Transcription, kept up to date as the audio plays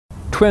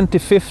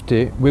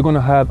2050, we're going to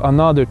have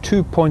another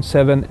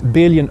 2.7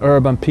 billion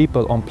urban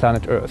people on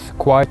planet Earth.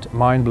 Quite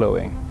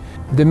mind-blowing.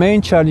 The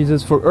main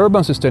challenges for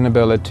urban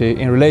sustainability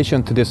in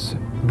relation to this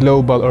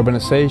global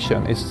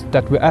urbanization is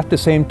that we at the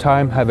same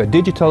time have a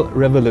digital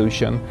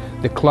revolution,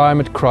 the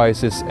climate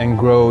crisis and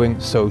growing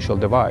social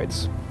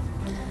divides.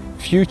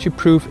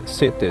 Future-proof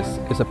cities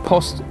is a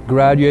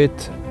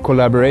postgraduate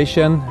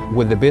collaboration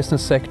with the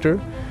business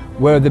sector,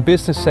 where the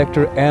business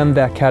sector and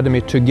the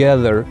academy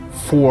together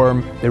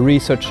form the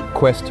research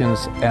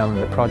questions and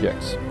the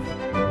projects.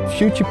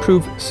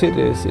 Future-proof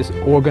cities is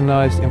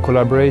organized in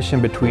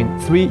collaboration between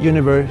 3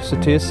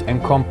 universities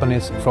and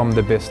companies from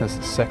the business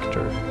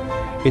sector.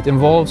 It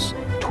involves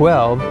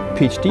 12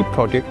 PhD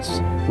projects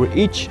where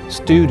each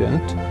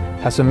student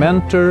has a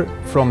mentor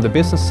from the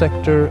business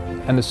sector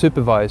and a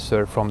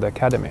supervisor from the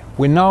academy.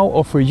 We now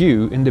offer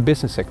you in the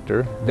business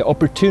sector the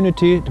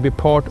opportunity to be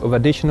part of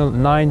additional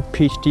 9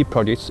 PhD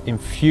projects in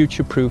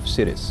future-proof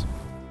cities.